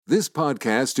This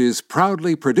podcast is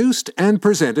proudly produced and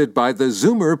presented by the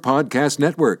Zoomer Podcast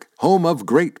Network, home of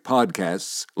great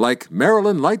podcasts like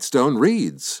Marilyn Lightstone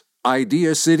Reads,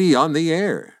 Idea City on the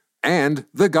Air, and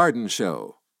The Garden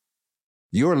Show.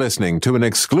 You're listening to an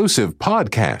exclusive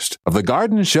podcast of The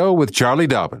Garden Show with Charlie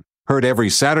Dobbin, heard every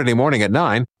Saturday morning at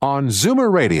 9 on Zoomer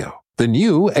Radio, the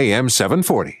new AM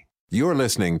 740. You're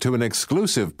listening to an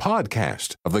exclusive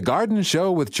podcast of The Garden Show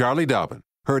with Charlie Dobbin,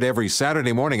 heard every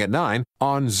Saturday morning at 9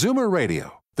 on Zoomer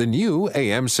Radio, the new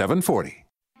AM 740.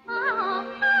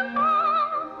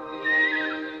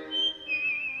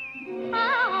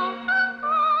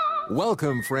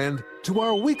 Welcome, friend, to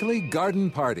our weekly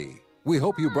garden party. We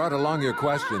hope you brought along your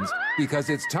questions because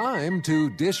it's time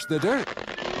to dish the dirt.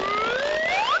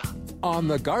 On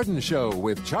The Garden Show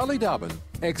with Charlie Dobbin,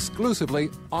 exclusively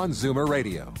on Zoomer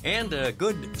Radio. And a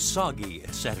good soggy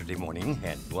Saturday morning,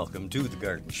 and welcome to The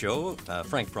Garden Show.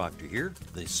 Frank Proctor here,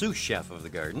 the sous chef of the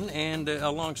garden, and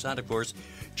alongside, of course,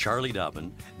 Charlie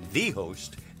Dobbin, the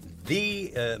host,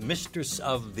 the mistress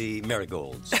of the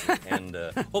marigolds, and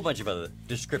a whole bunch of other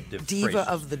descriptive Diva phrases.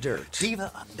 of the dirt.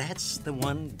 Diva, that's the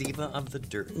one, diva of the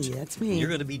dirt. Yeah, that's me. You're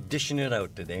going to be dishing it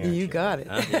out today, aren't you? You got it.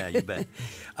 Yeah, you bet.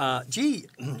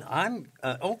 I'm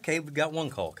okay, we've got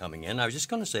one call coming in. I was just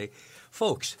going to say,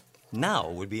 folks, now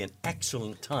would be an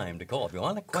excellent time to call. If you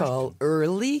want a question, Call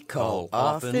early, call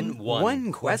often,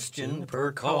 one question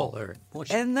per caller.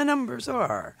 And the numbers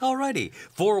are... Alrighty,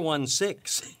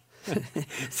 416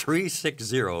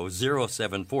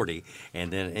 360-0740,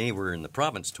 and then anywhere in the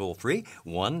province, toll free,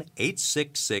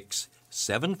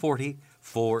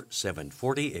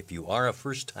 1-866-740-4740. If you are a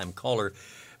first-time caller,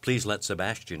 please let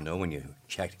Sebastian know when you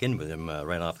check in with him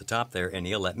right off the top there, and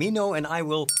he'll let me know, and I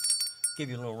will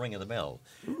give you a little ring of the bell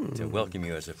to welcome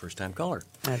you as a first-time caller.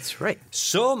 That's right.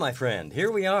 So, my friend, here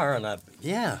we are on a,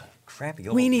 crappy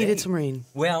old We needed day. some rain.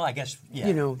 Well, I guess,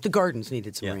 You know, the gardens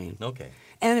needed some rain. Okay.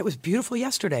 And it was beautiful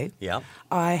yesterday. Yeah.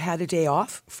 I had a day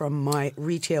off from my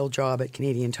retail job at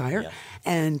Canadian Tire,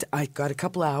 and I got a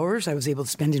couple hours I was able to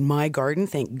spend in my garden,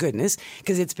 thank goodness,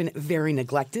 because it's been very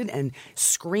neglected and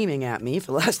screaming at me for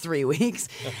the last 3 weeks.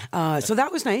 So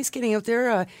that was nice, getting out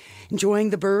there, enjoying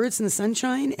the birds and the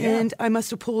sunshine, and I must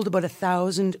have pulled about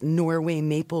 1,000 Norway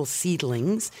maple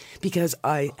seedlings because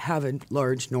I have a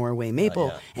large Norway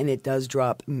maple, and it does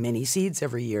drop many seeds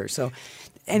every year. So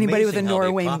anybody with a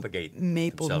Norway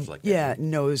maple, like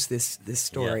knows this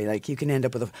story. Like, you can end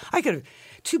up with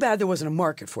too bad there wasn't a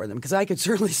market for them, because I could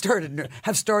certainly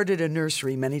have started a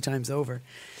nursery many times over.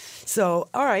 So,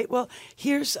 all right, well,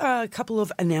 here's a couple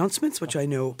of announcements, which I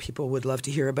know people would love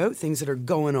to hear about, things that are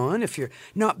going on. If you're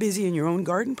not busy in your own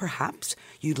garden, perhaps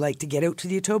you'd like to get out to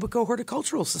the Etobicoke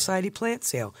Horticultural Society plant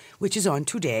sale, which is on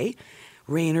today.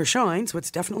 Rain or shine, so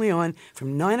it's definitely on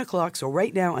from 9 o'clock, so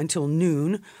right now until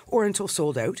noon or until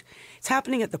sold out. It's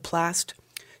happening at the Plast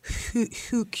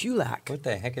Hukulak. What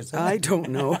the heck is that? I don't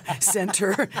know.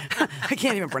 Center. I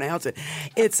can't even pronounce it.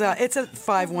 It's at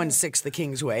 516 the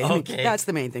Kingsway. Okay. That's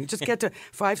the main thing. Just get to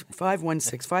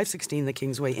 516 the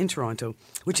Kingsway in Toronto,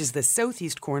 which is the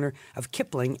southeast corner of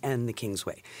Kipling and the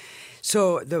Kingsway.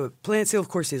 So the plant sale, of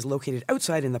course, is located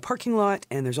outside in the parking lot,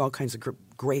 and there's all kinds of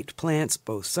great plants,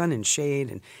 both sun and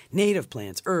shade, and native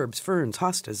plants, herbs, ferns,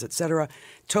 hostas, etc.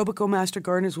 Etobicoke Master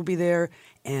Gardeners will be there,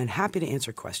 and happy to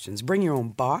answer questions. Bring your own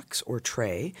box or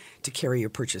tray to carry your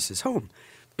purchases home.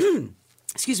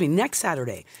 Excuse me, next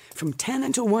Saturday from 10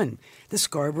 until 1, the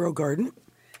Scarborough Garden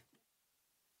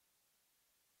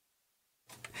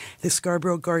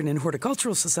and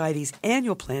Horticultural Society's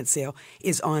annual plant sale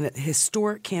is on at the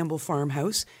historic Campbell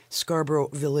Farmhouse, Scarborough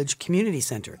Village Community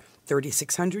Centre,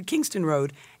 3600 Kingston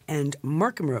Road and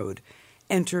Markham Road.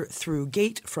 Enter through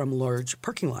gate from large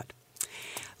parking lot.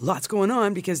 Lots going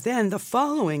on, because then the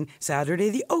following Saturday,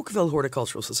 the Oakville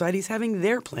Horticultural Society is having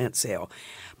their plant sale.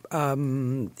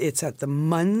 It's at the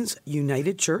Munns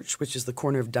United Church, which is the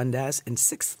corner of Dundas and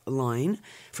 6th Line,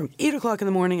 from 8 o'clock in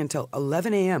the morning until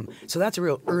 11 a.m. So that's a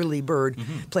real early bird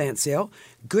plant sale.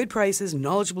 Good prices,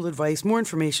 knowledgeable advice, more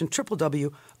information,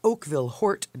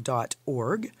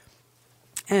 www.oakvillehort.org.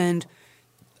 And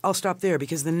I'll stop there,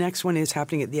 because the next one is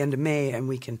happening at the end of May, and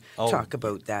we can talk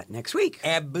about that next week.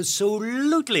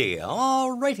 Absolutely.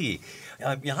 All righty.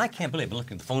 I can't believe I'm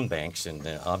looking at the phone banks, and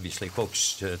obviously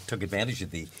folks took advantage of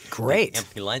the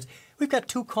empty lines. We've got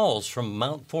 2 calls from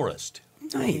Mount Forest.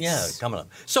 Nice. Yeah, coming up.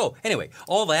 So, anyway,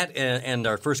 all that, and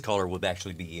our first caller will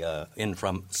actually be in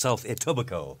from South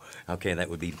Etobicoke. Okay,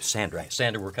 that would be Sandra.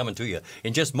 Sandra, we're coming to you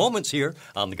in just moments here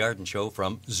on The Garden Show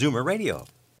from Zoomer Radio.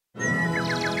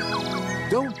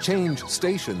 Don't change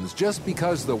stations just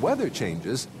because the weather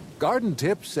changes. Garden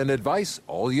tips and advice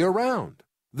all year round.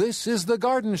 This is The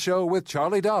Garden Show with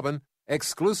Charlie Dobbin,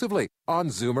 exclusively on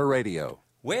Zoomer Radio.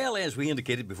 Well, as we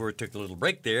indicated before we took a little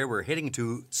break there, we're heading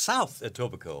to South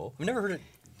Etobicoke. We've never heard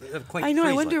of quite I know.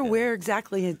 I wonder like where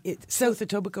exactly South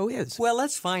Etobicoke is. Well,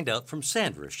 let's find out from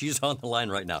Sandra. She's on the line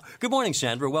right now. Good morning,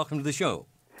 Sandra. Welcome to the show.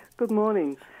 Good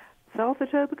morning. South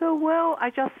Etobicoke? Well, I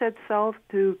just said south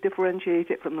to differentiate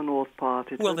it from the north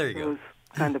part. Well, there you go.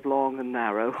 Kind of long and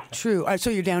narrow. True. So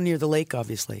you're down near the lake,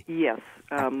 obviously. Yes,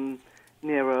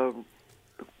 near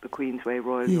the Queensway,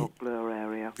 Royal York Blur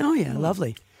area. Oh, yeah,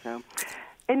 lovely. So,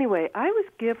 anyway, I was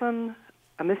given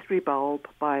a mystery bulb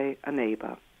by a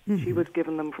neighbor. Mm-hmm. She was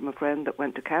given them from a friend that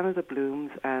went to Canada Blooms,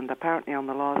 and apparently on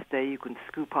the last day you can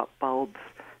scoop up bulbs,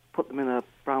 put them in a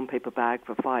brown paper bag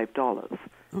for $5.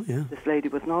 Oh, yeah. This lady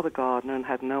was not a gardener and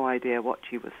had no idea what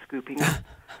she was scooping up.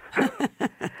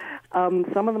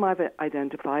 Some of them I've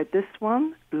identified. This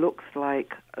one looks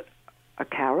like a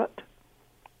carrot.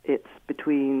 It's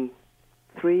between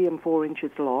 3 and 4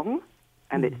 inches long,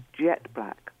 and it's jet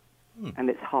black, and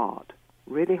it's hard,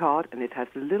 really hard, and it has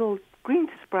little green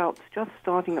sprouts just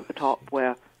starting at the top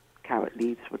where carrot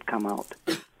leaves would come out.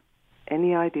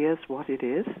 Any ideas what it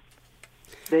is?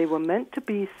 They were meant to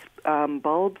be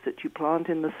bulbs that you plant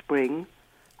in the spring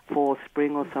for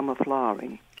spring or summer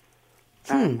flowering.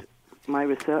 And my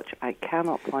research, I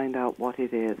cannot find out what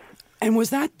it is. And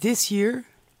was that this year?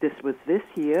 This was this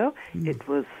year. It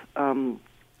was,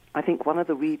 I think one of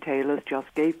the retailers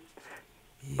just gave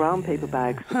brown paper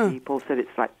bags to people, said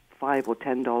it's like $5 or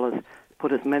 $10.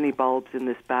 Put as many bulbs in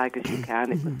this bag as you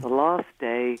can. It was the last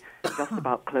day, just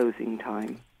about closing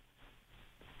time.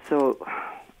 So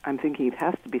I'm thinking it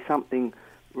has to be something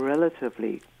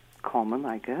relatively common,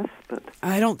 I guess. But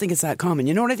I don't think it's that common.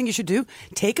 You know what I think you should do?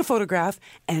 Take a photograph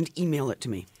and email it to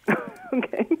me.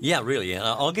 Okay. Yeah, really.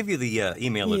 I'll give you the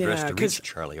email address to reach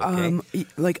Charlie, okay?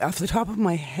 Like off the top of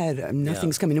my head,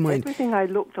 nothing's coming to mind. Everything I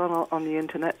looked on the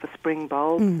internet for spring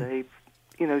bulbs, they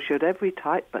showed every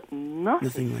type, but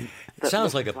nothing like it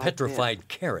sounds like a petrified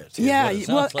carrot. Yeah,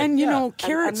 well, like. And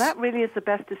carrots... And that really is the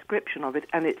best description of it,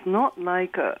 and it's not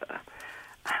like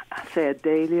say a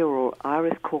dahlia or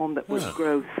iris corn that would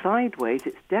grow sideways.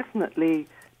 It's definitely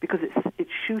because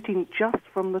it's shooting just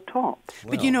from the top.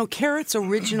 But carrots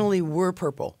originally were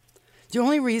purple. The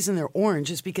only reason they're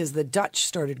orange is because the Dutch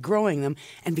started growing them,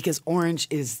 and because orange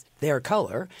is their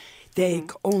color, they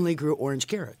only grew orange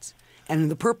carrots. And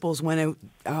the purples went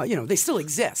out, they still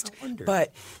exist.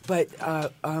 But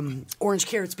orange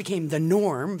carrots became the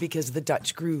norm because the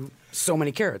Dutch grew so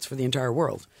many carrots for the entire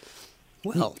world.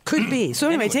 Well, could be. So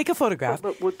anyway, take a photograph.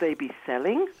 But would they be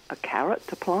selling a carrot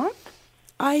to plant?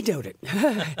 I doubt it.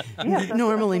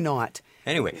 Normally not.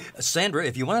 Anyway, Sandra,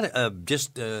 if you want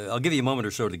to I'll give you a moment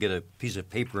or so to get a piece of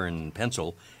paper and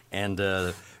pencil and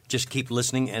just keep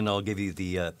listening, and I'll give you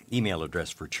the email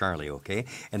address for Charlie, okay?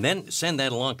 And then send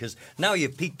that along, because now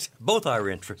you've piqued both our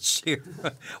interests here.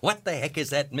 What the heck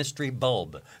is that mystery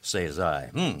bulb, says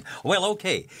I. Well,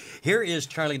 okay. Here is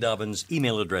Charlie Dobbin's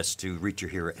email address to reach her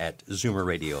here at Zoomer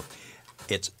Radio.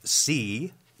 It's c.dobbin,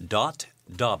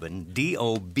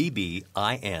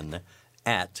 DOBBIN,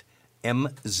 at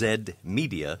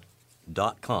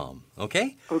mzmedia.com.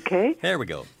 Okay? Okay. There we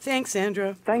go. Thanks,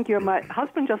 Sandra. Thank you. My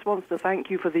husband just wants to thank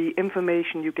you for the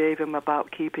information you gave him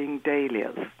about keeping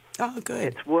dahlias. Oh, good.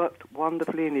 It's worked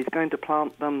wonderfully, and he's going to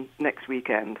plant them next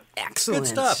weekend. Excellent. Good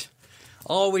stuff.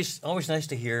 Always nice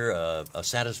to hear a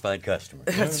satisfied customer.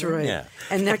 That's right. Yeah.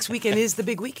 And next weekend is the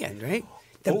big weekend, right?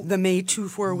 The May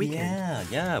 2-4 weekend.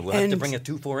 Yeah. We'll have to bring a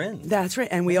 2-4 in. That's right.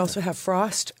 And we also have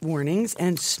frost warnings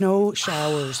and snow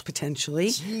showers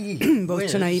potentially, both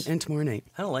tonight and tomorrow night.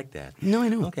 I don't like that. No, I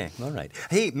know. Okay, all right.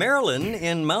 Hey, Marilyn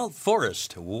in Mount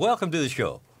Forest, welcome to the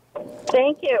show.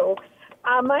 Thank you.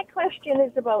 My question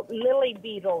is about lily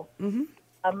beetles. Mm-hmm.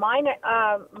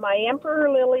 My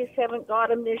emperor lilies haven't got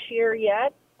them this year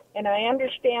yet, and I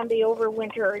understand they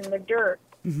overwinter in the dirt.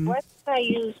 Mm-hmm. What can I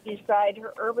use beside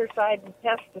her herbicide and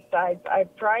pesticides?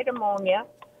 I've tried ammonia,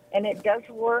 and it does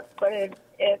work, but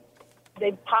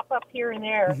they pop up here and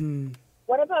there. Mm-hmm.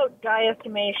 What about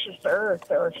diatomaceous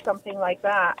earth or something like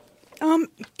that?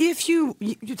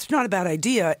 It's not a bad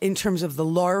idea in terms of the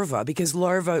larvae, because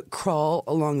larvae crawl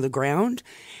along the ground.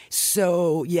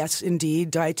 So yes,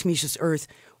 indeed, diatomaceous earth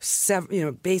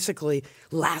basically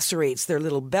lacerates their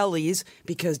little bellies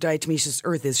because diatomaceous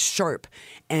earth is sharp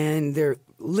and their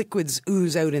liquids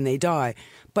ooze out and they die.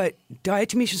 But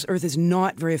diatomaceous earth is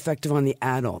not very effective on the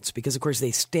adults because, of course,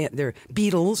 they're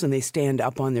beetles and they stand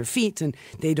up on their feet and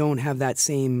they don't have that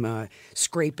same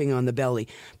scraping on the belly.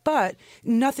 But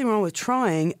nothing wrong with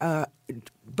trying.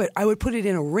 But I would put it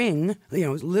in a ring.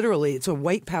 Literally, it's a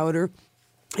white powder.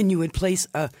 And you would place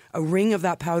a ring of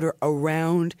that powder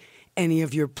around any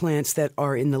of your plants that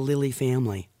are in the lily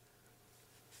family.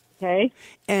 Okay.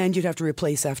 And you'd have to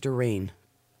replace after rain.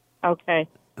 Okay.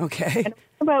 Okay. And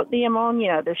what about the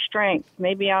ammonia, the strength?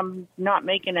 Maybe I'm not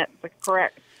making it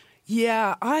correct.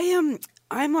 Yeah, I'm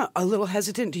a little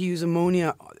hesitant to use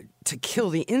ammonia to kill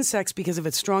the insects because if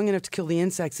it's strong enough to kill the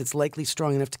insects, it's likely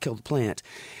strong enough to kill the plant.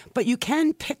 But you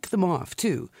can pick them off,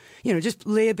 too. Just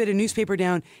lay a bit of newspaper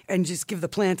down and just give the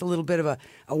plant a little bit of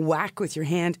a whack with your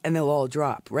hand, and they'll all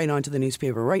drop right onto the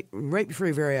newspaper, right before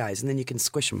your very eyes, and then you can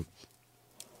squish them.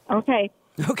 Okay.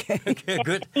 Okay.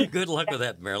 Good luck with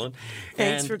that, Marilyn.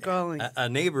 Thanks And for calling. A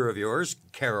neighbor of yours,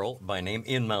 Carol, by name,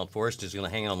 in Mount Forest, is going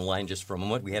to hang on the line just for a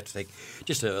moment. We have to take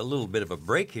just a little bit of a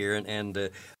break here, and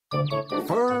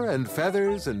Fur and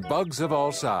feathers and bugs of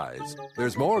all size.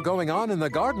 There's more going on in the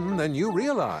garden than you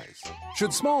realize.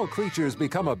 Should small creatures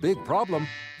become a big problem,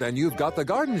 then you've got The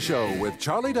Garden Show with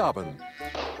Charlie Dobbin.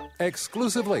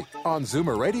 Exclusively on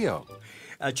Zoomer Radio.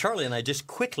 Charlie and I just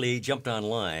quickly jumped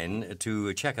online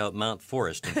to check out Mount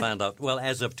Forest and found out, well,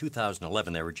 as of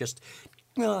 2011, there were just,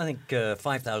 I think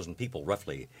 5,000 people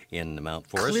roughly in Mount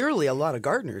Forest. Clearly a lot of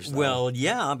gardeners, though. Well,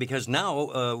 yeah, because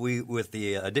now with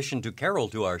the addition to Carol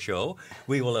to our show,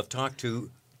 we will have talked to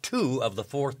 2 of the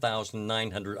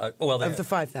 4,900. Of the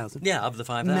 5,000. Yeah, of the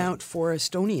 5,000. Mount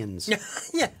Forestonians.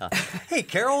 Yeah. Hey,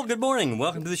 Carol, good morning.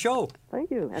 Welcome to the show.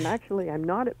 Thank you. And actually, I'm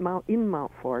not in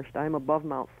Mount Forest. I'm above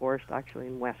Mount Forest, actually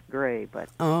in West Gray. But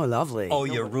Oh, lovely. Oh,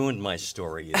 you ruined my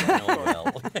story. You know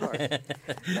well. That's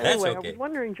anyway, okay. I was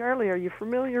wondering, Charlie, are you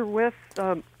familiar with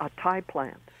a Thai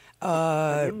plant?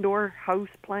 An indoor house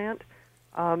plant?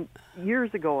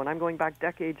 Years ago, and I'm going back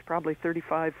decades, probably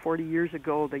 35, 40 years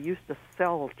ago, they used to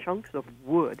sell chunks of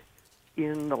wood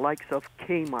in the likes of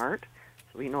Kmart,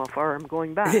 so you know how far I'm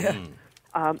going back. Yeah.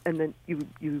 And then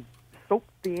you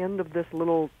soaked the end of this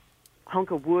little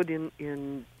hunk of wood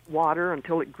in water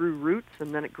until it grew roots,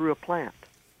 and then it grew a plant.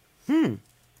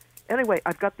 Anyway,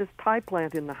 I've got this Thai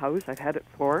plant in the house. I've had it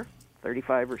for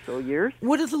 35 or so years.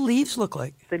 What do the leaves look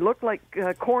like? They look like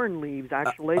corn leaves,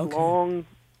 actually, okay. long,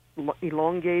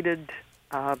 elongated,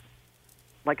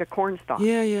 like a corn stalk.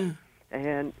 Yeah.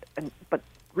 But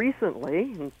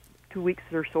recently, 2 weeks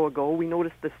or so ago, we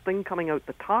noticed this thing coming out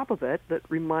the top of it that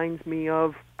reminds me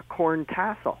of a corn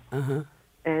tassel. Uh-huh.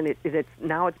 And it's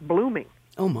blooming.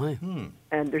 Oh, my.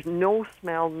 And there's no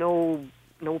smell, no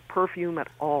perfume at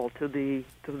all to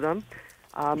them.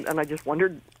 And I just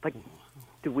wondered,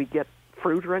 do we get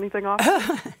fruit or anything off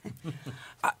it?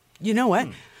 You know what?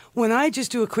 When I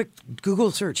just do a quick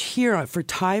Google search here for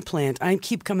Thai plant, I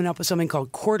keep coming up with something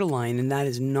called cordyline, and that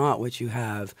is not what you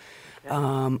have.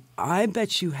 I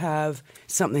bet you have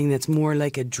something that's more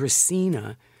like a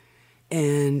Dracaena.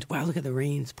 And, wow, look at the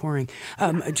rain's pouring.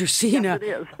 A Dracaena,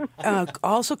 Yes, it is.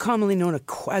 also commonly known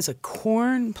as a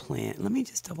corn plant. Let me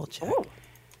just double check. Oh.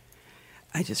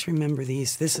 I just remember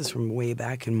these. This is from way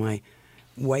back in my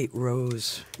White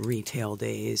Rose retail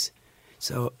days.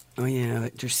 So,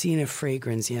 Dracaena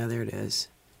fragrance. Yeah, there it is.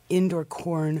 Indoor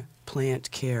corn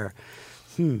plant care.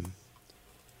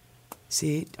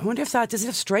 See, I wonder if does it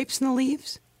have stripes in the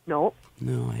leaves? No.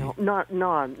 No. Not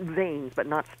veins, but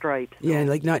not stripes. Yeah, no.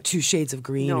 like not 2 shades of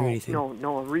green or anything.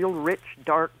 No, real rich,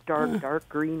 dark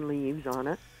green leaves on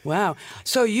it. Wow.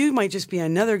 So you might just be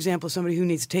another example of somebody who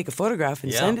needs to take a photograph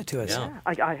and send it to us. Yeah.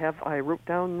 I wrote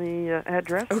down the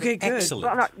address. Okay, good.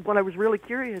 Excellent. What I was really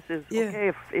curious is,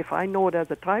 okay, if I know it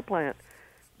as a Thai plant,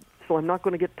 so I'm not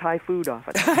going to get Thai food off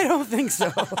it. I don't think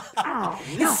so.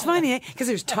 It's funny, because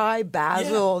there's Thai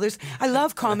basil. I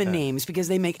love common names because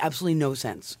they make absolutely no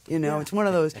sense. It's one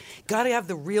of those, got to have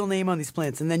the real name on these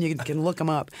plants, and then you can look them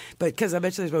up. But because I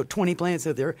bet you there's about 20 plants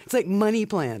out there. It's like money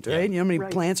plant, right? You know how many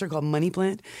plants are called money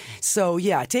plant? So,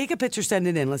 yeah, take a picture, send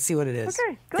it in. Let's see what it is.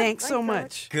 Okay, good. Thanks so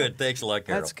much. Good. Thanks a lot,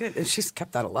 Carol. That's good. And she's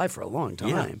kept that alive for a long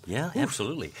time. Yeah,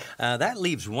 absolutely. That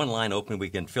leaves one line open. We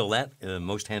can fill that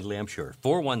most handily, I'm sure.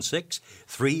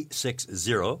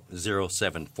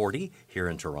 416-360-0740 here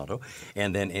in Toronto.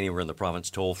 And then anywhere in the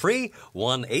province, toll free,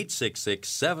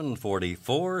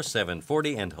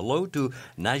 1-866-744-740. And hello to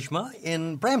Najma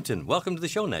in Brampton. Welcome to the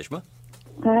show, Najma.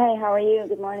 Hi, how are you?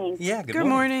 Good morning. Yeah, Good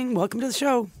morning. Welcome to the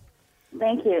show.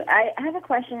 Thank you. I have a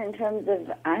question in terms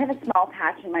of, I have a small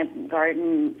patch in my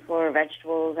garden for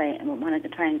vegetables. I wanted to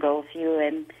try and grow a few,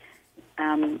 and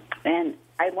I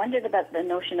wondered about the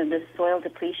notion of the soil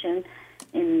depletion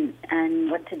and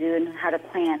what to do and how to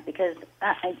plant, because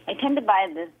I tend to buy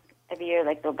this every year,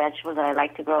 like the vegetables that I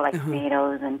like to grow, like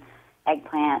tomatoes and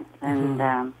eggplants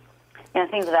and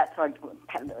things of that sort,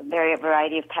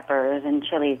 variety of peppers and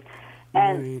chilies.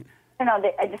 And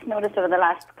I just noticed over the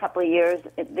last couple of years,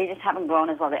 they just haven't grown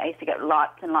as well. I used to get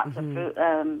lots and lots of fruit,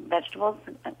 vegetables,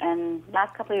 and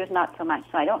last couple of years not so much.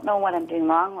 So I don't know what I'm doing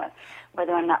wrong with,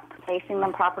 whether I'm not placing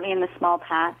them properly in the small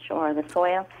patch or the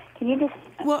soil. Can you just...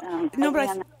 no,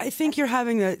 but I think you're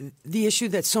having the issue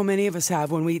that so many of us have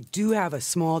when we do have a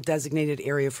small designated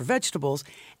area for vegetables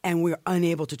and we're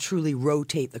unable to truly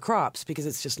rotate the crops because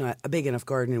it's just not a big enough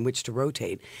garden in which to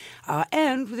rotate.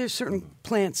 And there's certain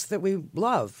plants that we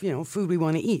love, food we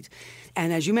want to eat.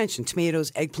 And as you mentioned,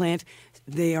 tomatoes, eggplant,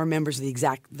 they are members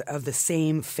of the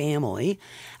same family.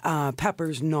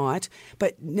 Peppers, not.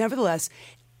 But nevertheless...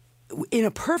 in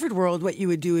a perfect world, what you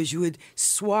would do is you would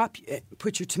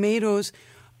put your tomatoes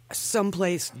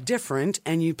someplace different,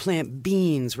 and you plant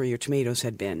beans where your tomatoes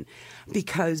had been,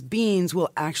 because beans will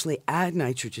actually add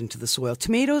nitrogen to the soil.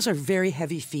 Tomatoes are very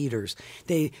heavy feeders.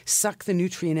 They suck the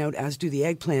nutrient out, as do the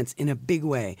eggplants, in a big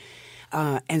way.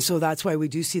 And so that's why we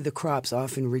do see the crops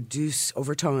often reduce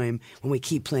over time when we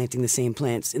keep planting the same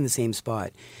plants in the same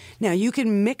spot. Now, you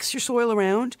can mix your soil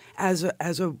around as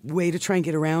a way to try and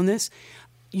get around this.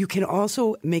 You can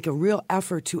also make a real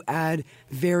effort to add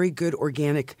very good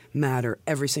organic matter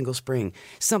every single spring.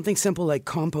 Something simple like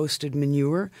composted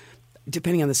manure,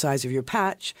 depending on the size of your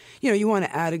patch. You want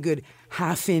to add a good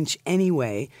half-inch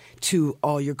anyway to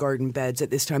all your garden beds at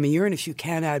this time of year. And if you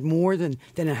can add more than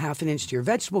a half an inch to your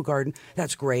vegetable garden,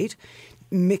 that's great.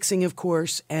 Mixing, of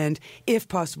course, and if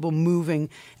possible, moving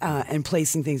and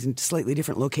placing things in slightly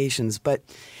different locations. But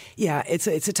yeah, it's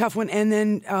a tough one. And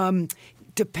then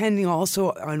depending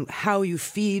also on how you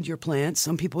feed your plants.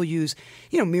 Some people use,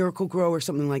 Miracle Grow or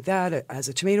something like that as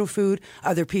a tomato food.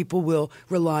 Other people will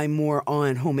rely more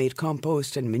on homemade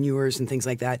compost and manures and things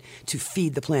like that to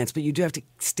feed the plants. But you do have to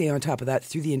stay on top of that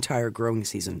through the entire growing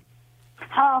season.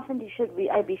 How often should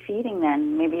I be feeding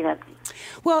then? Maybe that's...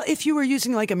 Well, if you were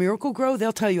using like a Miracle Grow,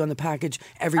 they'll tell you on the package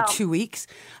every 2 weeks.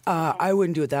 I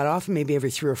wouldn't do it that often, maybe every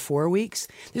 3 or 4 weeks.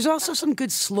 There's also some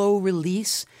good slow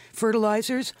release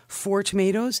fertilizers for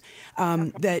tomatoes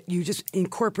that you just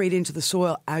incorporate into the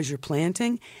soil as you're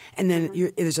planting, and then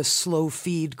there's a slow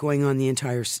feed going on the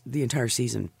entire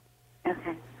season.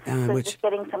 Okay. Just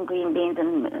getting some green beans,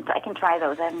 and I can try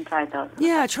those. I haven't tried those.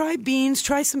 Yeah, try beans,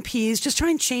 try some peas. Just try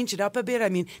and change it up a bit. I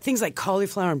mean, things like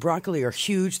cauliflower and broccoli are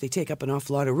huge. They take up an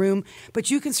awful lot of room.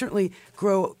 But you can certainly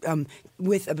grow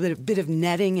with a bit of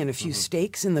netting and a few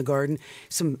stakes in the garden,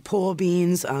 some pole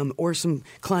beans or some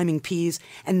climbing peas,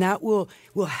 and that will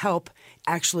help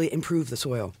actually improve the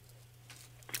soil.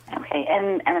 Okay,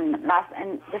 and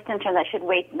just in terms, I should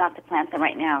wait not to plant them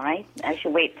right now, right? I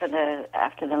should wait for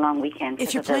after the long weekend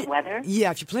because of the weather.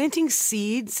 Yeah, if you're planting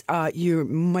seeds, you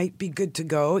might be good to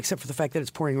go, except for the fact that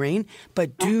it's pouring rain.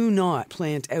 But do not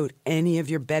plant out any of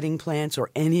your bedding plants or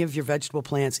any of your vegetable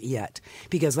plants yet,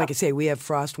 because, like I say, we have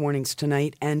frost warnings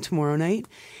tonight and tomorrow night,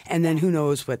 and then who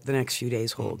knows what the next few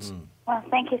days holds. Mm-hmm. Well,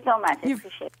 thank you so much. I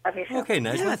appreciate it. Okay,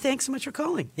 nice. Yeah, thanks so much for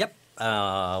calling. Yep.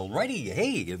 Righty.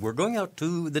 Hey, we're going out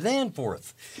to the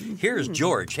Danforth. Here's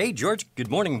George. Hey, George, good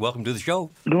morning. Welcome to the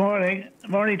show. Good morning.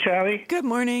 Morning, Charlie. Good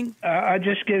morning. I'll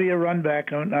just give you a run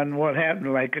back on what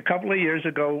happened. Like a couple of years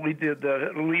ago, we did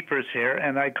the leapers here,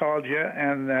 and I called you,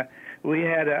 and we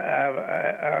had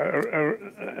a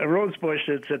rose bush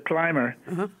that's a climber.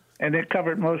 Uh-huh. And it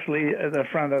covered mostly the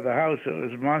front of the house. It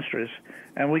was monstrous.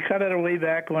 And we cut it way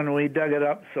back when we dug it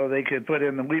up so they could put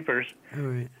in the weepers. All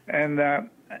right. And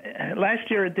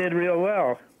last year it did real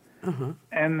well. Uh-huh.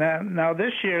 And now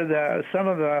this year, some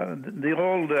of the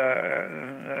old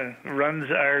runs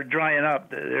are drying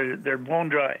up. They're bone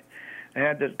dry. I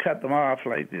had to cut them off.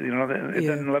 It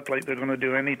doesn't look like they're going to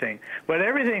do anything. But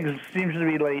everything seems to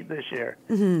be late this year.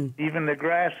 Mm-hmm. Even the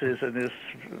grass isn't as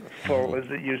full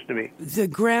as it used to be. The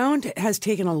ground has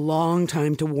taken a long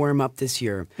time to warm up this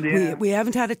year. Yeah. We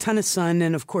haven't had a ton of sun,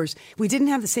 and of course, we didn't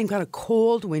have the same kind of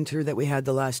cold winter that we had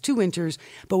the last 2 winters,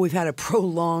 but we've had a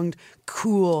prolonged,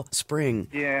 cool spring.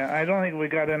 Yeah, I don't think we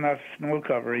got enough snow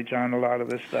coverage on a lot of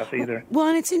this stuff either. Well,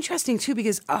 and it's interesting, too,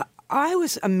 because I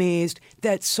was amazed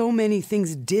that so many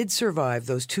things did survive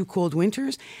those 2 cold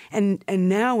winters. And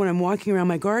now when I'm walking around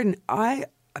my garden, I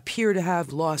appear to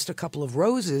have lost a couple of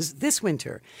roses this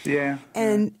winter. Yeah.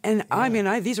 And I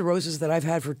mean, these are roses that I've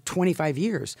had for 25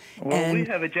 years. Well, we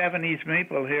have a Japanese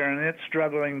maple here, and it's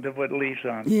struggling to put leaves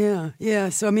on. Yeah.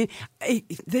 So, I mean,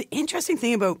 the interesting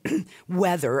thing about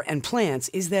weather and plants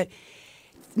is that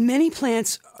many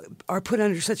plants are put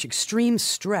under such extreme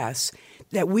stress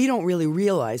that we don't really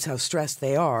realize how stressed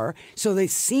they are. So they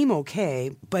seem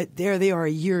okay, but there they are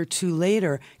a year or 2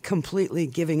 later, completely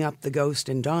giving up the ghost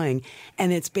and dying.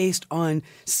 And it's based on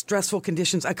stressful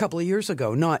conditions a couple of years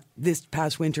ago, not this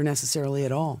past winter necessarily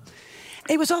at all.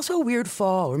 It was also a weird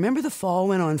fall. Remember, the fall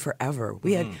went on forever.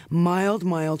 We had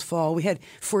mild fall. We had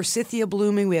forsythia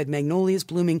blooming. We had magnolias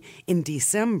blooming in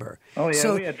December. Oh, yeah,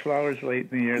 so, we had flowers late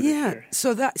in the year this year.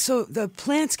 So the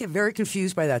plants get very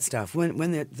confused by that stuff.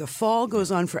 When the fall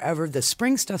goes on forever, the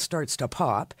spring stuff starts to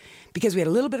pop because we had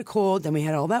a little bit of cold, then we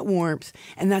had all that warmth,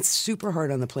 and that's super hard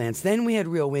on the plants. Then we had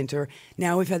real winter.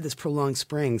 Now we've had this prolonged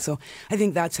spring. So I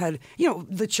think that's had,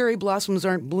 the cherry blossoms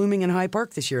aren't blooming in Hyde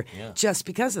Park this year just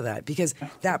because of that, because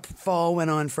that fall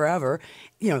went on forever,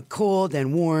 cold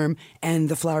and warm, and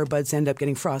the flower buds end up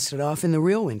getting frosted off in the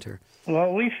real winter.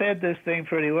 Well, we fed this thing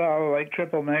pretty well, like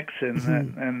Triple Mix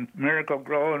and Miracle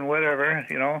Grow and whatever,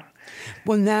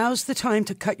 Well, now's the time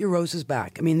to cut your roses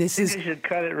back. I mean, You should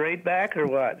cut it right back or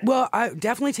what? Well, I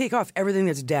definitely take off everything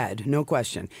that's dead, no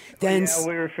question. Then,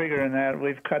 we were figuring that.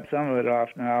 We've cut some of it off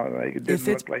now. Like, it didn't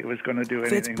look like it was going to do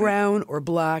anything. If it's brown or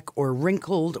black or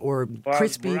wrinkled or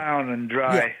crispy. It's brown and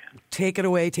dry. Take it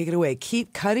away, take it away.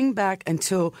 Keep cutting back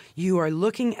until you are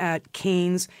looking at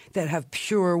canes that have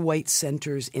pure white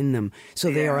centers in them.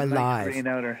 So they are alive. Like green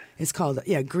outer. It's called,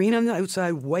 green on the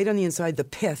outside, white on the inside. The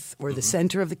pith or the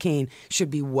center of the cane should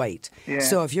be white. Yeah.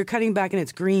 So if you're cutting back and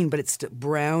it's green, but it's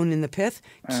brown in the pith,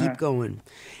 keep going.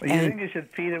 Well, you think you should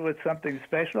feed it with something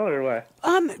special or what?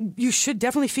 You should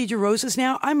definitely feed your roses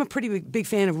now. I'm a pretty big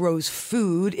fan of rose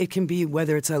food. It can be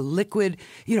whether it's a liquid,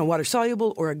 water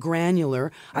soluble or a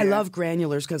granular. I love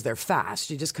granulars because they're fast.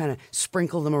 You just kind of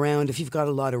sprinkle them around. If you've got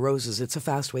a lot of roses, it's a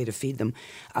fast way to feed them.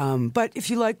 But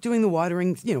if you like doing the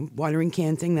watering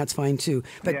can thing, that's fine too.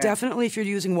 But definitely if you're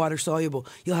using water soluble,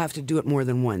 you'll have to do it more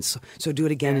than once. So do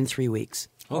it again in 3 weeks.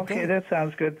 Okay, that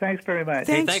sounds good. Thanks very much.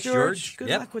 Thanks, George. Good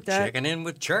luck with that. Checking in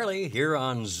with Charlie here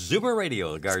on Zoomer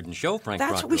Radio, the Garden Show. Frank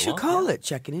That's Proctor what we should along. call it,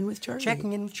 checking in with Charlie.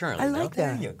 Checking in with Charlie. I like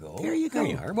that. There you go. There you go.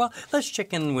 There you are. Well, let's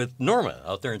check in with Norma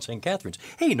out there in St. Catharines.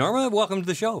 Hey, Norma, welcome to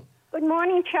the show. Good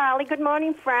morning, Charlie. Good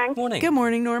morning, Frank. Morning. Good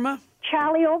morning, Norma.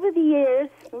 Charlie, over the years,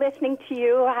 listening to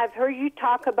you, I've heard you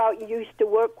talk about you used to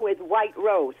work with White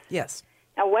Rose. Yes.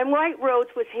 Now, when White Rose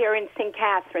was here in St.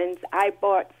 Catharines, I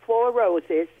bought 4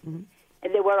 roses,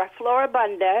 and they were a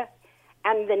floribunda,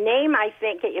 and the name, I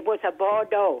think, it was a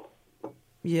Bordeaux.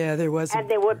 Yeah, there was. And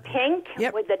they were pink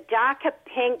with a darker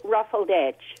pink ruffled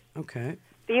edge. Okay.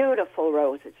 Beautiful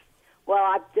roses. Well,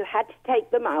 I've had to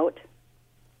take them out,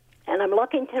 and I'm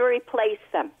looking to replace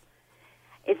them.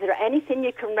 Is there anything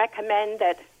you can recommend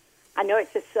that, I know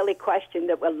it's a silly question,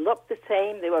 that will look the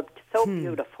same? They were so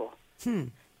beautiful.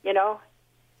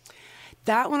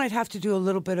 That one I'd have to do a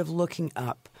little bit of looking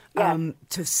up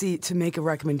to make a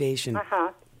recommendation.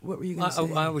 What were you going to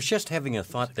say? I was just having a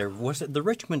thought there. Was it the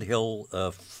Richmond Hill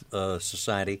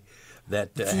Society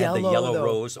that had the yellow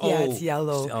rose? Yeah, it's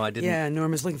yellow. Oh, I didn't. Yeah,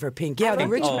 Norma's looking for a pink. Yeah, the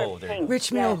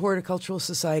Richmond Hill Horticultural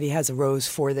Society has a rose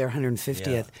for their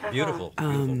 150th. Yeah. Beautiful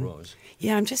rose.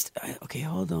 Yeah, I'm just, okay,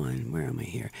 hold on. Where am I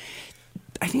here?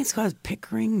 I think it's called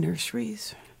Pickering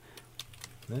Nurseries.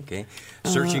 Okay.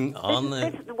 Searching on the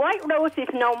White Rose is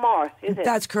no more, is it?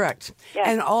 That's correct. Yes.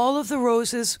 And all of the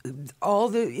roses, all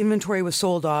the inventory was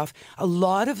sold off. A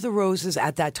lot of the roses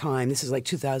at that time, this is like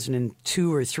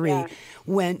 2002 or 3,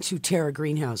 went to Terra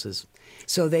greenhouses.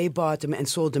 So they bought them and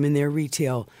sold them in their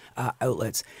retail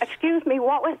outlets. Excuse me,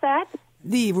 what was that?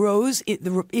 The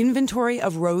inventory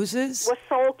of roses was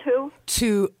sold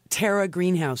to Terra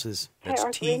greenhouses. That's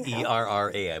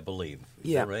Terra, I believe.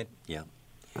 Is that right? Yeah.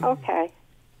 Okay.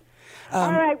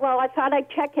 All right. Well, I thought I'd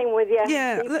check in with you.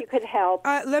 Yeah, see if you could help.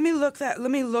 Let me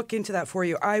look into that for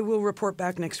you. I will report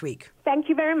back next week. Thank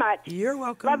you very much. You're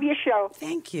welcome. Love your show.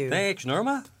 Thank you. Thanks,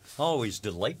 Norma. Always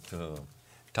delight to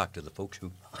talk to the folks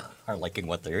who are liking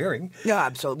what they're hearing. Yeah,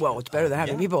 absolutely. Well, it's better than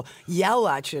having people yell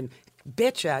at you and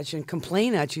bitch at you and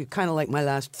complain at you, kind of like my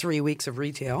last 3 weeks of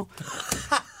retail.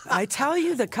 I tell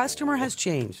you, the customer has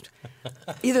changed.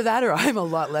 Either that or I'm a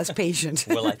lot less patient.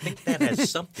 Well, I think that has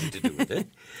something to do with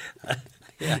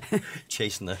it.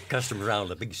 Chasing the customer around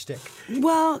with a big stick.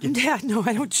 Well, no,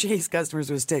 I don't chase customers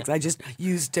with sticks. I just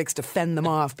use sticks to fend them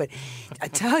off. But I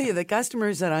tell you, the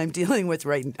customers that I'm dealing with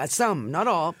some, not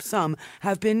all, some,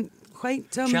 have been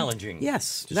quite challenging.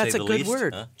 Yes, that's a good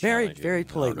word. Very, very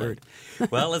polite word.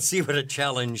 Well, let's see what a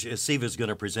challenge Siva is going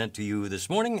to present to you this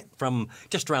morning from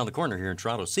just around the corner here in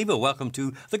Toronto. Siva, welcome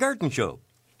to the Garden Show.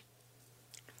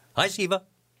 Hi, Siva.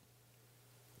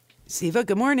 Siva,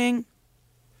 good morning.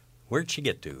 Where'd she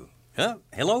get to?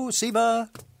 Hello, Siva.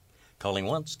 Calling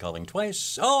once, calling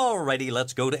twice. All righty,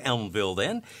 let's go to Elmville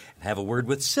then and have a word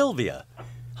with Sylvia.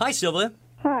 Hi, Sylvia.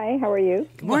 Hi, how are you?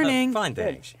 Good morning. Fine,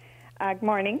 thanks. Good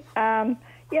morning.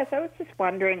 Yes, I was just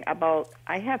wondering about,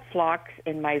 I have phlox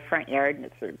in my front yard, and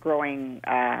it's growing,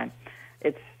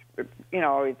 it's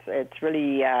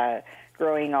really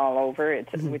growing all over,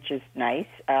 which is nice.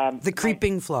 The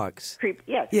creeping phlox. Yes.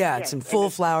 Yeah, yes. it's in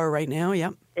full flower right now,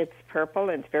 yep. It's purple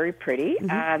and it's very pretty.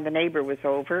 The neighbor was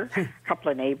over, a couple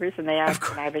of neighbors, and they asked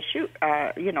can I have a shoot,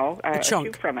 a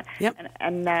shoot from it. Yep.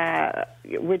 And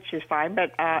which is fine,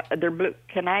 but they're blue.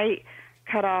 Can I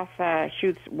cut off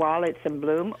shoots while it's in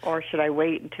bloom, or should I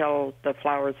wait until the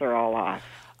flowers are all off?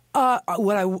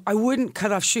 What I wouldn't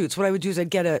cut off shoots. What I would do is I'd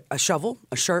get a shovel,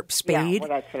 a sharp spade. Yeah, well,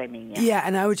 that's what I mean. Yeah,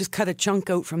 and I would just cut a chunk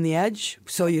out from the edge,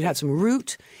 so you'd have some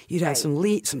root, you'd have some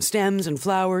some stems and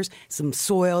flowers, some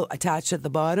soil attached at the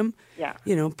bottom. Yeah.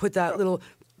 Put that little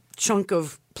chunk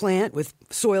of plant with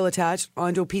soil attached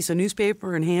onto a piece of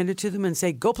newspaper and hand it to them and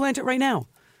say, "Go plant it right now."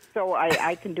 So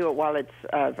I can do it while it's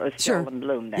still in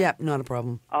bloom. Then. Yeah, not a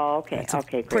problem. Oh, okay. It's a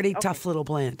great. pretty tough little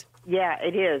plant. Yeah,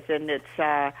 it is, and it's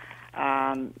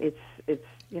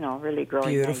really growing.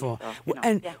 Beautiful.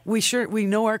 Nice, so, we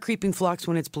know our creeping phlox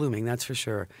when it's blooming. That's for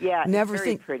sure. Yeah, never it's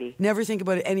very pretty. Never think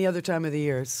about it any other time of the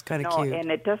year. It's kind of cute. No, and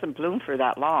it doesn't bloom for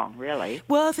that long, really.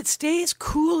 Well, if it stays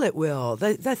cool, it will.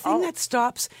 The thing that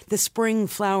stops the spring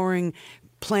flowering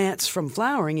plants from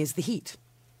flowering is the heat.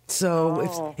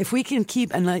 So if we can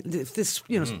keep, and if this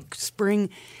spring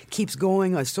keeps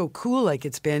going so cool like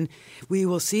it's been, we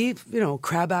will see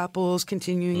crab apples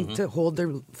continuing to hold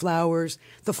their flowers,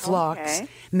 the phlox,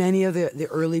 many of the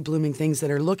early blooming things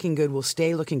that are looking good will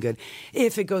stay looking good.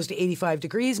 If it goes to 85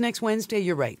 degrees next Wednesday,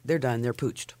 you're right, they're done, they're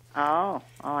pooched. Oh,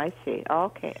 I see.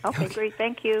 Okay, great.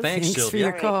 Thank you. Thanks for Sylvia.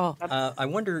 your call. I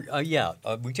wonder,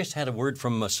 we just had a word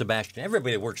from Sebastian.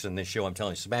 Everybody that works in this show, I'm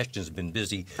telling you, Sebastian's been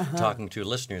busy talking to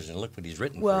listeners, and look what he's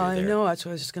written Well, for you there. I know. That's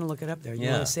why I was just going to look it up there. You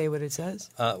want to say what it says?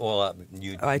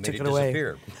 You I made took it it away.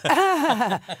 disappear.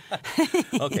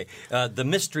 Okay, the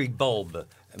mystery bulb.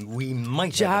 We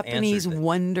might Japanese have an answer to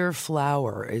wonder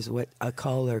flower is what a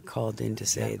caller called in to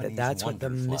say Japanese that's what the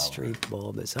wonder flower. mystery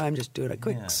bulb is. I'm just doing a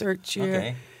quick search here.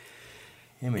 Okay.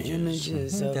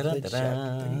 Images of the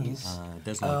Japanese,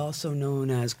 also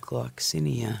known as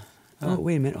Gloxinia. Oh,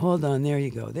 wait a minute. Hold on. There you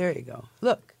go.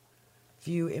 Look.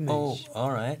 View image. Oh,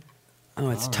 all right. Oh,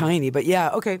 it's tiny, but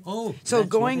yeah, okay. Oh, so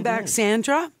going back,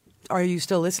 Sandra, are you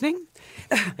still listening?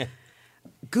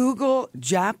 Google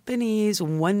Japanese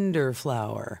wonder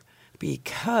flower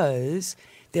because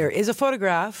there is a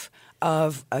photograph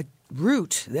of a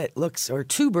root that looks, or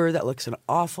tuber that looks an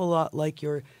awful lot like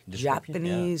your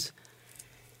Japanese.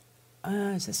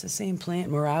 Is this the same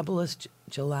plant? Mirabilis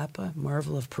jalapa,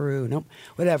 marvel of Peru. Nope,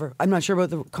 whatever. I'm not sure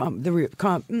about I'm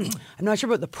not sure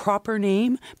about the proper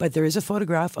name, but there is a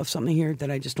photograph of something here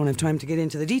that I just don't have time to get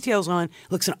into the details on.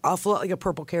 Looks an awful lot like a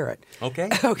purple carrot. Okay.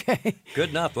 Okay. Good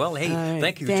enough. Well, hey,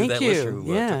 thank you to that listener who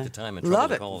took the time and tried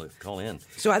to call in.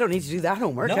 So I don't need to do that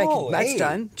homework. No, that's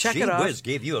done. Check it off. Whiz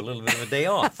gave you a little bit of a day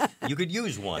off. You could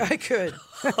use one. I could.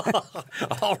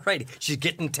 All right. She's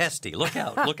getting testy. Look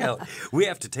out. Look out. We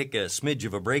have to take a smidge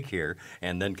of a break here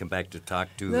and then come back to talk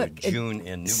to June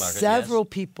in Newmarket. Several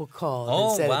people called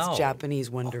and said it's Japanese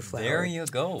wonder flower. There you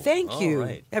go. Thank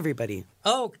you, everybody.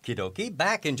 Okie dokie.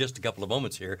 Back in just a couple of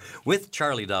moments here with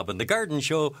Charlie Dobbin, The Garden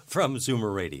Show from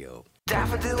Zoomer Radio.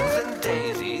 Daffodils and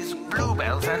daisies,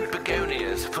 bluebells and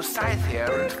begonias, forsythia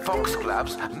and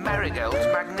foxgloves, marigolds,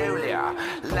 magnolia,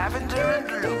 lavender and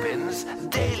lupins,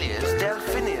 dahlias,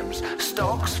 delphiniums,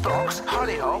 stalks, phlox,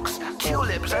 hollyhocks,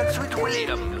 tulips and sweet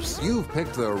williams. You've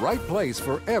picked the right place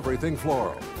for everything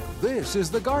floral. This is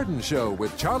The Garden Show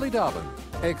with Charlie Dobbin,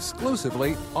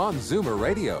 exclusively on Zoomer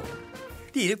Radio.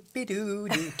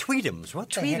 Tweetums. What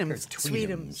the heck are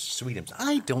Tweetums. Tweetums.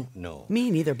 I don't know. Me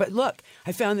neither. But look,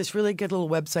 I found this really good little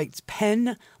website. It's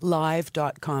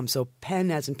penlive.com. So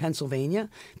pen as in Pennsylvania,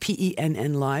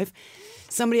 PENN live.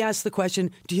 Somebody asked the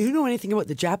question, do you know anything about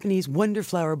the Japanese wonder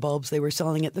flower bulbs they were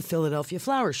selling at the Philadelphia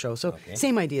Flower Show? So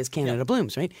same idea as Canada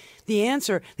Blooms, right? The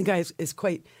answer, the guy is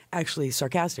quite actually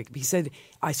sarcastic. He said,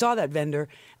 I saw that vendor.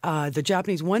 The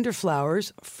Japanese wonder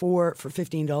flowers for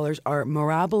 $15 are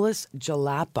Mirabilis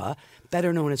jalapa,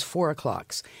 better known as 4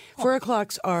 o'clocks. 4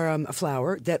 o'clocks are a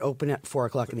flower that open at 4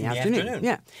 o'clock in the afternoon.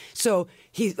 Yeah. So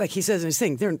he says in his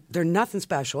thing, they're nothing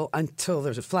special until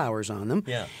there's flowers on them.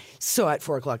 Yeah. So at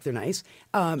 4 o'clock, they're nice.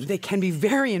 They can be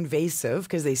very invasive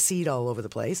because they seed all over the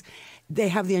place. They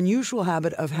have the unusual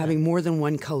habit of having more than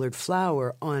one colored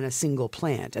flower on a single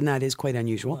plant, and that is quite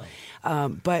unusual.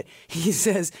 Wow. But he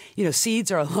says, seeds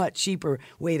are a lot cheaper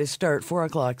way to start 4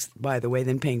 o'clocks, by the way,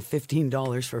 than paying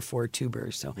 $15 for 4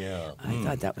 tubers. So I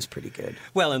thought that was pretty good.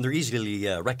 Well, and they're easily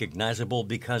recognizable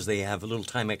because they have little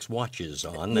Timex watches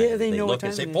on. Yeah, they know look what time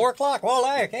and say, it is. 4 o'clock, well,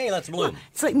 hey, let's bloom. Well,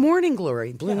 it's like morning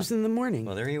glory, blooms in the morning.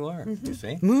 Well, there you are, you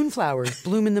see. Moonflowers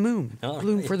bloom in the moon,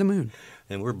 bloom for the moon.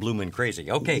 and we're blooming crazy.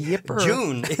 Okay, Yipper.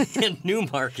 June in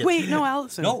Newmarket. Wait, no,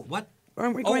 Allison. No, what?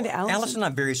 Aren't we going to Allison? Allison,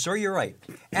 I'm very sorry. You're right.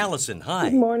 Allison, hi.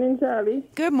 Good morning, Charlie.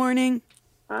 Good morning.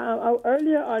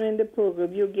 Earlier on in the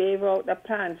program, you gave out a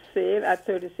plant sale at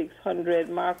 3600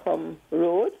 Markham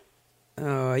Road.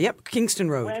 Yep, Kingston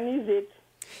Road. When is it?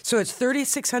 So it's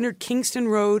 3600 Kingston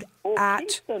Road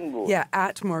Kingston Road.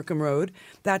 at Markham Road.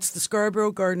 That's the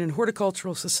Scarborough Garden and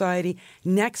Horticultural Society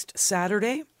next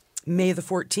Saturday, May the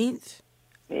 14th.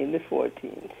 May the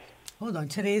 14th. Hold on,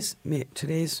 today's May the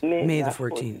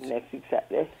 14th. Next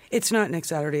Saturday. It's not next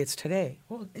Saturday, it's today.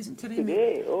 Well, isn't today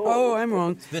Today? Oh, I'm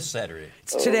wrong. This Saturday.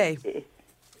 It's today. Okay.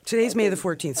 Today's May the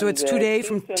 14th. So it's today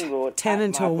from Kingston Road 10 at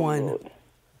until Markham 1. Road.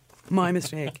 My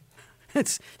mistake.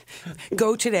 It's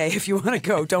go today if you want to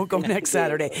go. Don't go next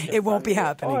Saturday. It won't be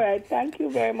happening. All right. Thank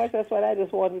you very much. That's what I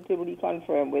just wanted to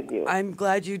reconfirm with you. I'm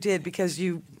glad you did because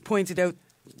you pointed out,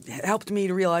 helped me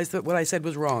to realize that what I said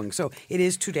was wrong. So it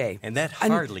is today. And that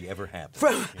hardly ever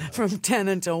happens. From 10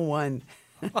 until 1.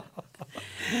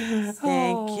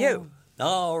 Thank you.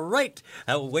 All right.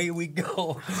 Away we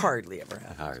go. Hardly ever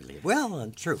happens. Hardly.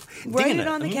 Well, true. Write Dina, it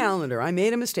on the calendar. I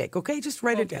made a mistake. Okay, just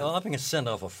write it down. I'm going to send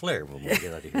off a flare when we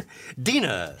get out of here.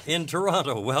 Dina in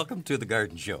Toronto, welcome to the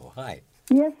Garden Show. Hi.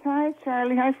 Yes, hi,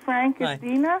 Charlie. Hi, Frank. Hi. It's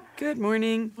Dina. Good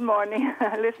morning. Good morning.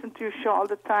 I listen to your show all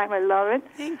the time. I love it.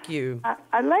 Thank you.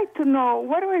 I'd like to know,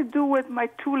 what do I do with my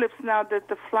tulips now that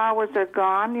the flowers are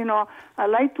gone? You know, I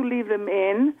like to leave them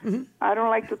in. Mm-hmm. I don't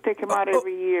like to take them out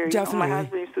every year. Definitely. You know, my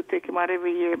husband used to take them out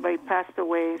every year, but he passed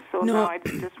away. So now I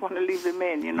just want to leave them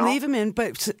in, you know. Leave them in,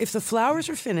 but if the flowers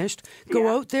are finished, go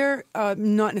out there,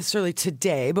 not necessarily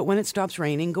today, but when it stops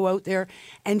raining, go out there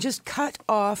and just cut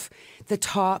off the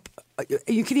top.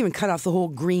 You can even cut off the whole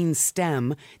green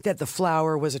stem that the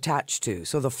flower was attached to.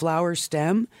 So the flower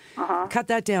stem, cut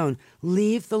that down.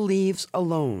 Leave the leaves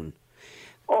alone.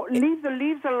 Oh, leave the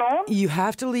leaves alone? You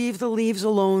have to leave the leaves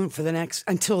alone for the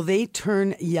until they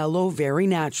turn yellow very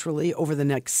naturally over the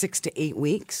next 6 to 8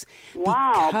 weeks.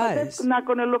 Wow, but that's not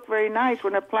going to look very nice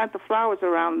when I plant the flowers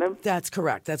around them. That's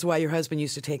correct. That's why your husband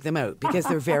used to take them out, because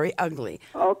they're very ugly.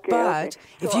 Okay. But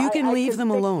if you can leave them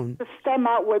alone. The stem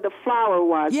out where the flower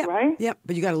was, right? Yep,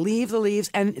 but you got to leave the leaves,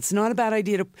 and it's not a bad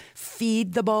idea to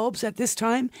feed the bulbs at this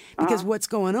time, because what's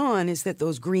going on is that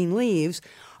those green leaves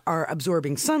are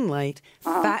absorbing sunlight,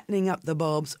 fattening up the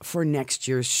bulbs for next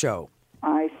year's show.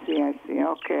 I see.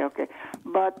 Okay.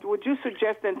 But would you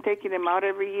suggest then taking them out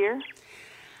every year?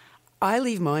 I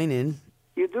leave mine in.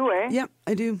 You do, eh? Yep,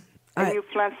 I do. And you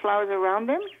plant flowers around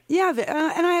them? Yeah,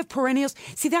 and I have perennials.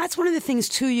 See, that's one of the things,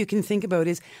 too, you can think about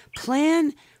is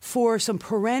plan for some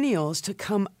perennials to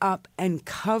come up and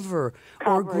cover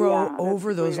or grow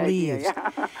over those leaves.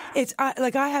 It's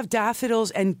like I have daffodils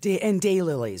and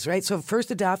daylilies, right? So first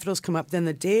the daffodils come up, then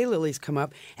the daylilies come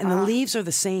up, and the leaves are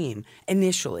the same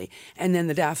initially. And then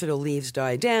the daffodil leaves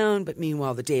die down, but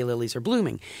meanwhile the daylilies are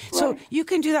blooming. Right. So you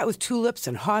can do that with tulips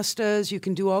and hostas. You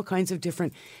can do all kinds of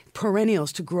different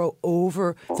perennials to grow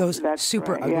over those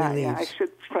super ugly leaves. Yeah, I should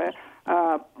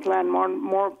plant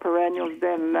more perennials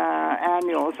than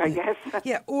annuals, I guess.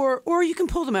 Yeah, or you can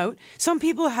pull them out. Some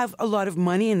people have a lot of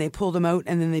money and they pull them out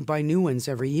and then they buy new ones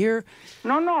every year.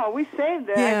 No, we save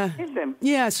them. Yeah. I save them.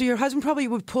 Yeah, so your husband probably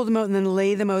would pull them out and then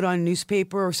lay them out on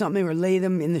newspaper or something, or lay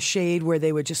them in the shade where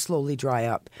they would just slowly dry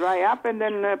up. And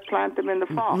then plant them in the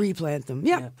fall. Replant them.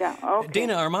 Yeah. Okay.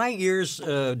 Dina, are my ears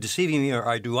deceiving me,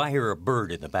 or do I hear a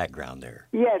bird in the background there?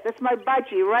 Yes, it's my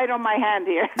budgie right on my hand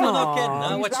here. Oh, no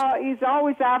kidding. He's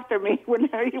always after me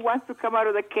whenever he wants to come out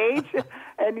of the cage,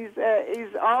 and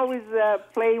he's always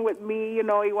playing with me. You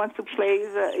know, he wants to play.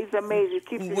 He's amazing. He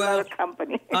keeps me out of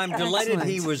company. I'm delighted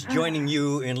he was joining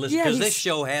you in listening, because this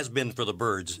show has been for the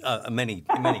birds many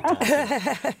times.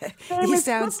 He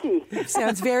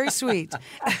sounds very sweet.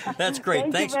 That's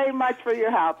great. Thanks you very much for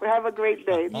your help. Have a great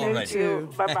day. Thank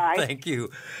you. Bye-bye. Thank you.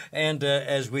 And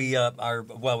as we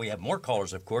we have more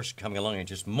callers, of course, coming along in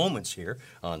just moments here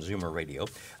on Zoomer Radio.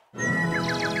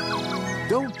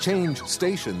 Don't change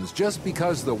stations just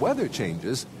because the weather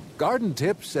changes. Garden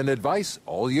tips and advice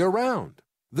all year round.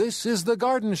 This is The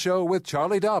Garden Show with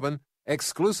Charlie Dobbin,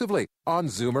 exclusively on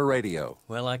Zoomer Radio.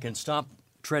 Well, I can stop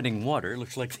treading water.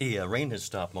 Looks like the rain has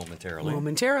stopped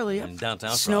momentarily. In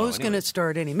downtown Snow's going to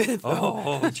start any minute,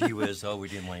 though. Oh, gee whiz. Oh, we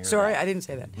didn't want to hear Sorry, that. I didn't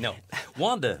say that. No.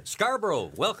 Wanda,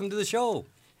 Scarborough, welcome to the show.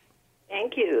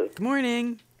 Thank you. Good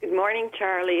morning. Good morning,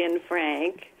 Charlie and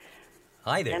Frank.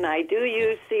 Hi there. And I do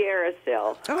use Sierra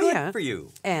Sil. Oh, Good for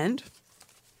you. And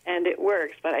it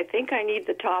works, but I think I need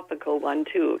the topical one,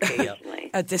 too, occasionally.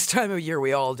 At this time of year,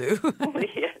 we all do.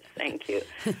 Yes, thank you.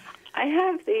 I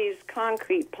have these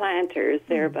concrete planters.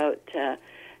 They're about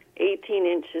 18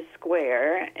 inches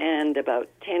square and about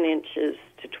 10 inches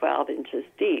to 12 inches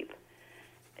deep.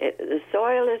 The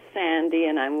soil is sandy,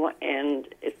 and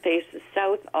it faces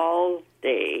south all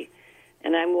day.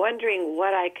 And I'm wondering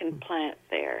what I can plant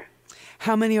there.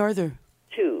 How many are there?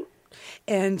 2.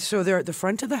 And so they're at the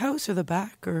front of the house or the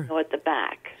back? Or? No, at the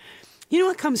back. You know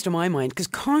what comes to my mind? Because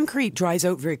concrete dries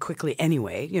out very quickly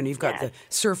anyway. You know, you've got the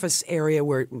surface area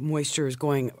where moisture is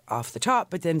going off the top,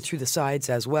 but then through the sides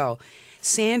as well.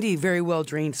 Sandy, very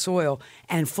well-drained soil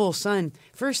and full sun.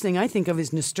 First thing I think of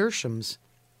is nasturtiums.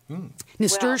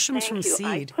 Nasturtiums from seed.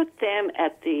 I put them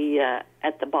at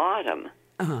the bottom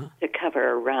to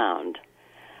cover around.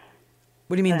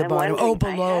 What do you mean the bottom? Oh,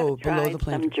 below the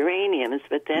plant. Some geraniums,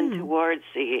 but then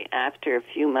after a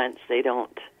few months, they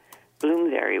don't bloom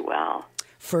very well.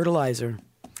 Fertilizer.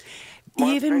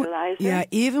 Fertilizer?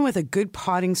 Even with a good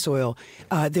potting soil,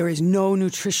 there is no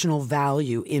nutritional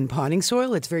value in potting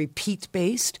soil. It's very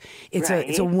peat-based.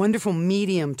 It's a wonderful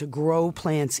medium to grow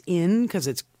plants in because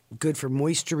it's good for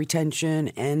moisture retention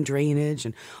and drainage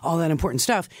and all that important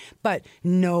stuff, but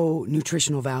no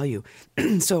nutritional value.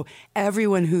 So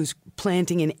everyone who's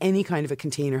planting in any kind of a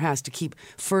container has to keep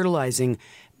fertilizing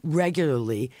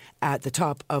regularly at the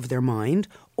top of their mind,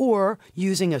 or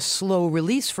using a slow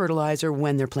release fertilizer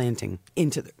when they're planting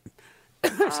into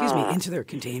into their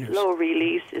containers. Slow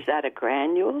release, is that a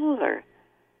granule or?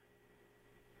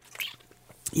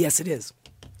 Yes, it is.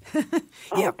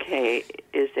 Okay.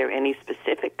 Is there any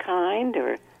specific kind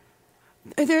or?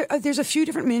 There's a few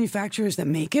different manufacturers that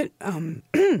make it,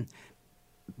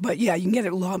 but yeah, you can get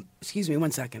it. Excuse me,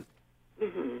 1 second.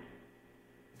 Mm-hmm.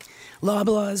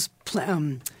 Loblaws,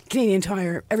 Canadian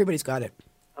Tire, everybody's got it.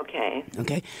 Okay.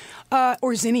 Okay.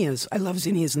 Or zinnias. I love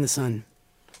zinnias in the sun.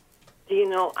 Do you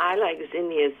know, I like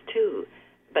zinnias too,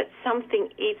 but something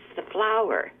eats the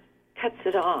flower, cuts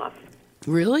it off.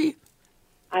 Really?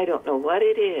 I don't know what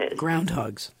it is.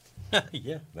 Groundhogs.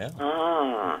 Yeah,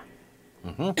 well.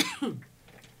 Mm-hmm.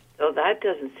 So that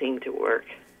doesn't seem to work.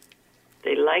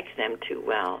 They like them too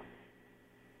well.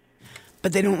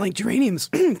 But they don't like geraniums.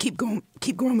 Keep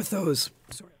going with those.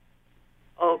 Sorry.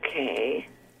 Okay.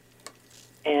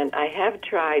 And I have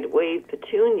tried wave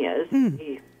petunias.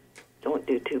 They don't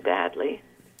do too badly.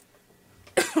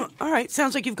 All right.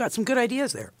 Sounds like you've got some good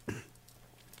ideas there.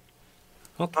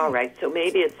 Okay. All right. So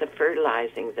maybe it's the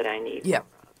fertilizing that I need. Yeah.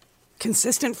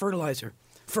 Consistent fertilizer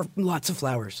for lots of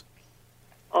flowers.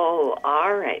 Oh,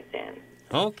 all right then.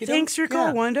 Okay. Thanks for your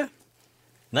call, Wanda.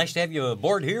 Nice to have you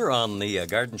aboard here on the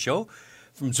Garden Show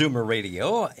from Zoomer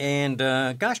Radio. And,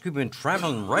 gosh, we've been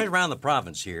traveling right around the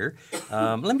province here.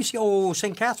 Let me see. Oh,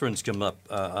 St. Catharines come up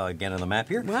again on the map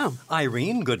here. Wow.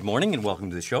 Irene, good morning and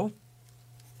welcome to the show.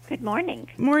 Good morning.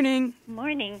 Morning.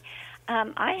 Morning.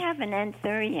 I have an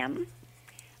anthurium,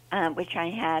 which I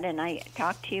had, and I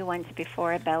talked to you once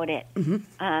before about it.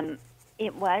 Mm-hmm.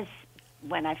 It was,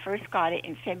 when I first got it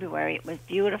in February, it was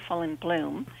beautiful in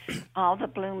bloom. All the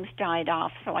blooms died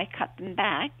off, so I cut them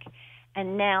back.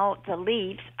 And now the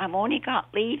leaves, I've only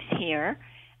got leaves here,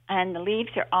 and the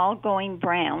leaves are all going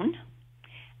brown.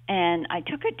 And I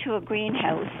took it to a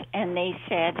greenhouse, and they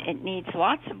said it needs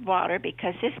lots of water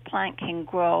because this plant can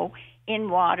grow in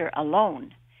water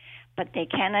alone. But they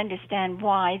can't understand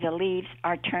why the leaves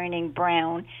are turning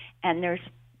brown, and there's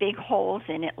big holes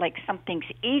in it like something's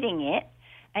eating it,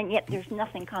 and yet there's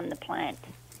nothing on the plant,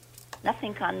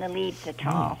 nothing on the leaves at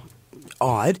all.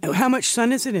 Odd. How much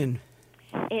sun is it in?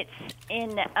 It's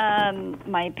in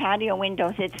my patio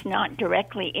windows. It's not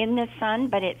directly in the sun,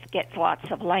 but it gets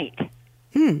lots of light.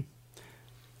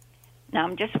 Now,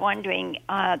 I'm just wondering,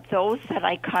 those that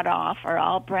I cut off are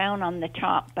all brown on the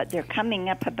top, but they're coming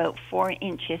up about 4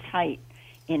 inches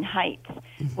in height.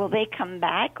 Will they come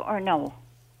back or no?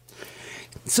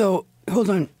 So, hold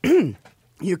on.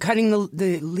 You're cutting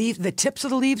the tips of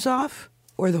the leaves off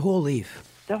or the whole leaf?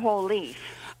 The whole leaf,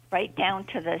 right down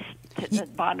to the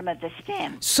bottom of the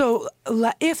stem. So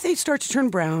if they start to turn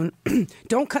brown,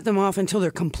 don't cut them off until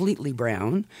they're completely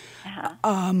brown.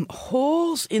 Uh-huh.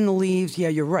 Holes in the leaves, yeah,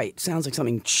 you're right. Sounds like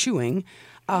something chewing.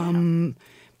 Yeah,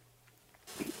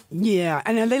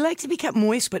 and they like to be kept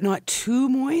moist, but not too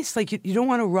moist. Like you don't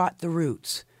want to rot the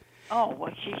roots. Oh,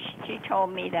 well, she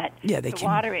told me that to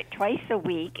water it twice a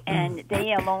week, and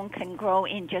they alone can grow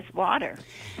in just water.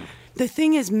 The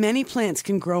thing is, many plants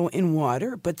can grow in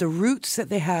water, but the roots that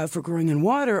they have for growing in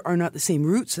water are not the same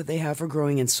roots that they have for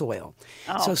growing in soil.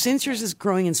 Oh. So since yours is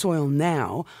growing in soil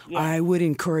now, I would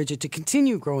encourage it to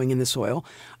continue growing in the soil.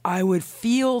 I would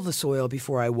feel the soil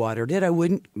before I watered it. I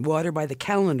wouldn't water by the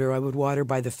calendar. I would water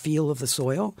by the feel of the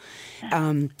soil.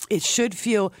 It should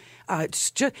feel it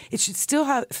should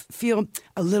still feel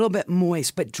a little bit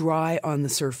moist, but dry on the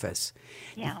surface.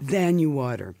 Yeah. Then you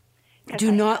water.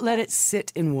 Do not let it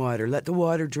sit in water. Let the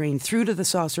water drain through to the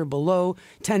saucer below.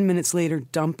 10 minutes later,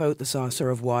 dump out the saucer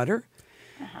of water.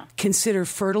 Consider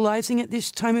fertilizing it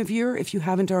this time of year if you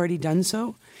haven't already done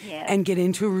so. Yes. And get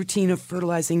into a routine of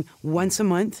fertilizing once a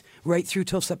month right through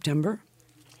till September.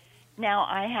 Now,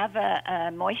 I have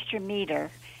a moisture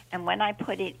meter, and when I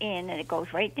put it in and it goes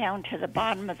right down to the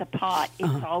bottom of the pot,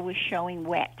 it's always showing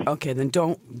wet. Okay, then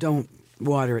don't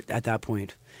water it at that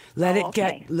point. Let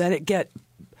it get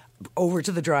over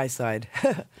to the dry side.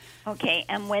 Okay,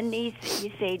 and when these,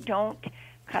 you say don't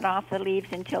cut off the leaves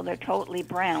until they're totally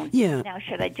brown. Yeah. Now,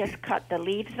 should I just cut the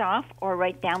leaves off or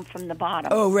right down from the bottom?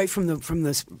 Oh, right from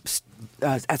the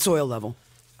at soil level.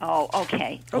 Oh,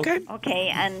 okay. Okay. Okay,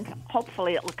 and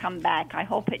hopefully it'll come back. I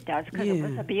hope it does, because it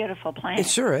was a beautiful plant. It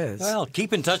sure is. Well,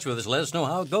 keep in touch with us. Let us know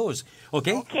how it goes.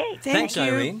 Okay? Okay. Thanks, Thank you.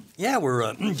 Irene. Yeah,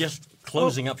 we're just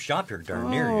closing up shop here,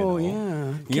 darn near. Oh, you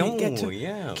know.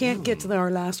 yeah. Can't get to our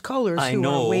last callers I who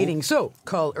know. are waiting. So,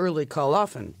 call early, call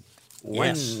often.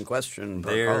 Yes. One question per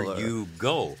There caller. you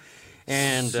go.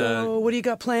 And so, what do you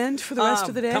got planned for the rest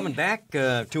of the day? Coming back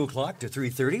 2 o'clock to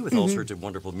 3:30 with all sorts of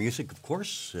wonderful music, of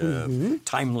course.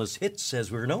 Timeless hits, as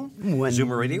we're known.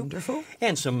 Zoomer Radio. Wonderful.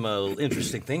 And some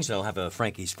interesting things. I'll have a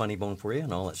Frankie's Funny Bone for you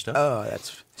and all that stuff. Oh,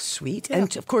 that's sweet. Yeah.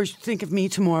 And, of course, think of me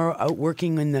tomorrow out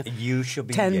working in the you shall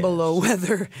be 10 below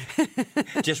weather.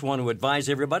 Just want to advise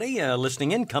everybody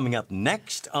listening in, coming up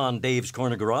next on Dave's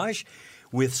Corner Garage,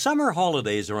 with summer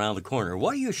holidays around the corner,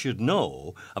 what you should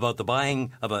know about the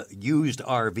buying of a used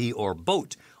RV or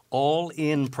boat.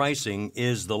 All-in pricing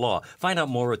is the law. Find out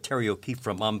more at Terry O'Keefe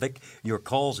from Umvic. Your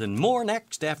calls and more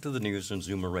next after the news on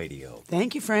Zoomer Radio.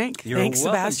 Thank you, Frank. Thanks,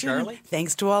 Sebastian. Charlie.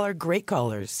 Thanks to all our great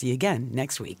callers. See you again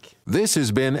next week. This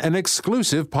has been an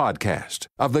exclusive podcast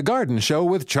of The Garden Show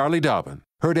with Charlie Dobbin.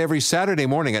 Heard every Saturday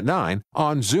morning at 9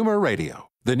 on Zoomer Radio,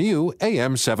 the new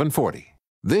AM 740.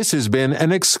 This has been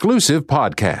an exclusive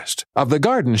podcast of The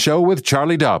Garden Show with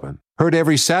Charlie Dobbin. Heard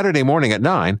every Saturday morning at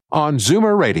 9 on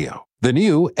Zoomer Radio, the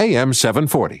new AM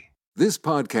 740. This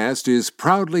podcast is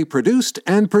proudly produced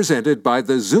and presented by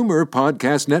the Zoomer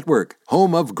Podcast Network,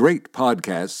 home of great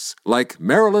podcasts like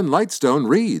Marilyn Lightstone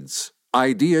Reads,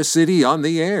 Idea City on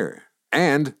the Air,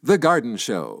 and The Garden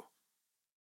Show.